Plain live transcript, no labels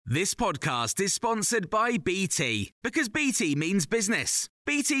This podcast is sponsored by BT, because BT means business.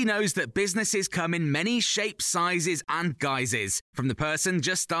 BT knows that businesses come in many shapes, sizes and guises, from the person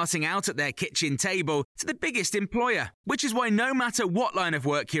just starting out at their kitchen table to the biggest employer, which is why no matter what line of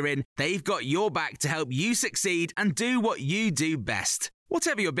work you're in, they've got your back to help you succeed and do what you do best.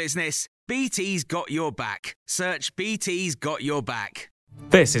 Whatever your business, BT's got your back. Search BT's got your back.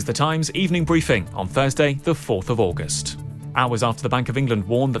 This is the Times evening briefing on Thursday, the 4th of August. Hours after the Bank of England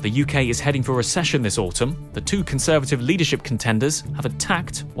warned that the UK is heading for recession this autumn, the two Conservative leadership contenders have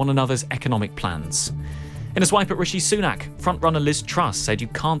attacked one another's economic plans. In a swipe at Rishi Sunak, frontrunner Liz Truss said you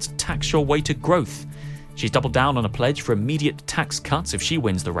can't tax your way to growth. She's doubled down on a pledge for immediate tax cuts if she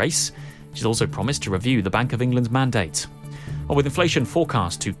wins the race. She's also promised to review the Bank of England's mandate. Well, with inflation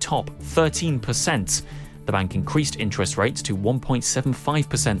forecast to top 13%, the bank increased interest rates to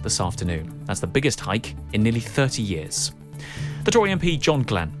 1.75% this afternoon. That's the biggest hike in nearly 30 years. The Tory MP John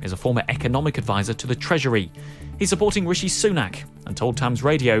Glenn is a former economic advisor to the Treasury. He's supporting Rishi Sunak and told Times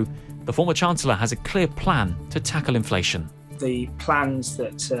Radio the former Chancellor has a clear plan to tackle inflation. The plans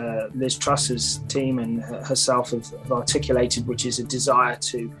that Liz Truss's team and herself have articulated, which is a desire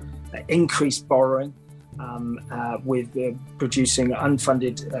to increase borrowing with producing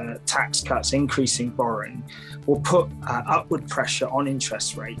unfunded tax cuts, increasing borrowing, will put upward pressure on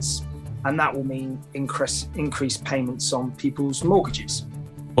interest rates. And that will mean increased payments on people's mortgages.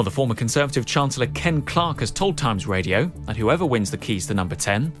 Well, the former Conservative Chancellor Ken Clarke has told Times Radio that whoever wins the keys to number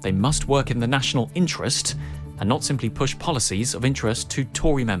 10, they must work in the national interest and not simply push policies of interest to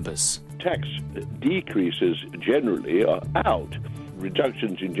Tory members. Tax decreases generally are out.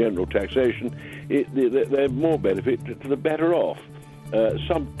 Reductions in general taxation, they're more benefit to the better off.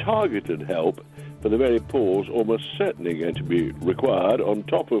 Some targeted help for the very poor is almost certainly going to be required on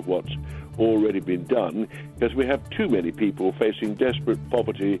top of what's already been done, because we have too many people facing desperate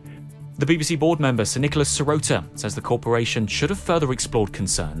poverty. The BBC board member Sir Nicholas Sirota says the corporation should have further explored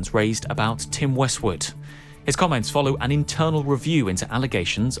concerns raised about Tim Westwood. His comments follow an internal review into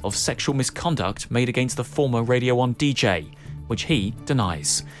allegations of sexual misconduct made against the former Radio 1 DJ, which he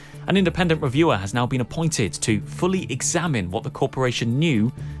denies. An independent reviewer has now been appointed to fully examine what the corporation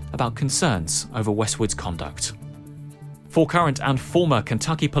knew about concerns over Westwood's conduct. 4 current and former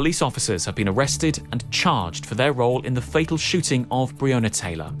Kentucky police officers have been arrested and charged for their role in the fatal shooting of Breonna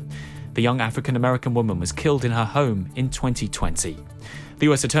Taylor. The young African-American woman was killed in her home in 2020. The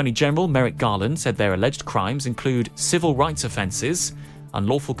US Attorney General Merrick Garland said their alleged crimes include civil rights offences,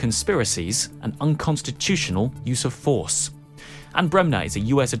 unlawful conspiracies, and unconstitutional use of force. Anne Bremner is a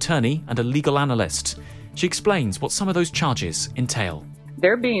US attorney and a legal analyst. She explains what some of those charges entail.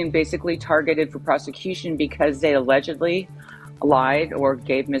 They're being basically targeted for prosecution because they allegedly lied or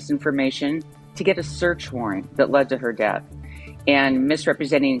gave misinformation to get a search warrant that led to her death, and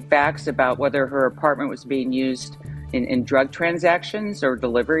misrepresenting facts about whether her apartment was being used in drug transactions or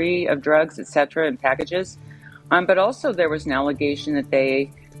delivery of drugs, etc., in packages. But also there was an allegation that they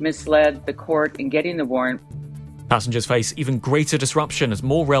misled the court in getting the warrant. Passengers face even greater disruption as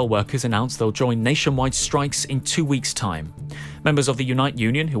more rail workers announce they'll join nationwide strikes in 2 weeks' time. Members of the Unite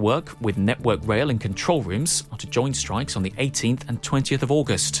Union, who work with Network Rail in control rooms, are to join strikes on the 18th and 20th of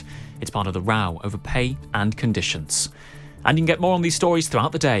August. It's part of the row over pay and conditions. And you can get more on these stories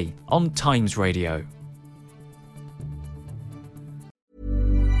throughout the day on Times Radio.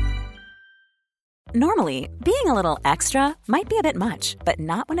 Normally, being a little extra might be a bit much, but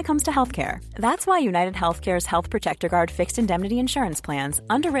not when it comes to healthcare. That's why United Healthcare's Health Protector Guard fixed indemnity insurance plans,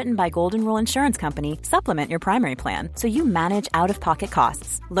 underwritten by Golden Rule Insurance Company, supplement your primary plan so you manage out-of-pocket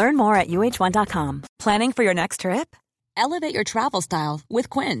costs. Learn more at uh1.com. Planning for your next trip? Elevate your travel style with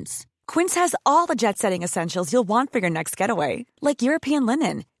Quince. Quince has all the jet-setting essentials you'll want for your next getaway, like European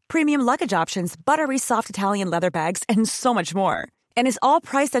linen, premium luggage options, buttery soft Italian leather bags, and so much more. And is all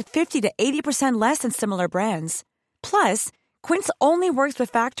priced at 50 to 80% less than similar brands. Plus, Quince only works with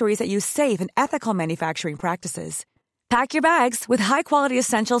factories that use safe and ethical manufacturing practices. Pack your bags with high-quality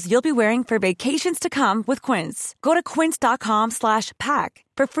essentials you'll be wearing for vacations to come with Quince. Go to quince.com/pack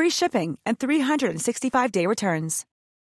for free shipping and 365-day returns.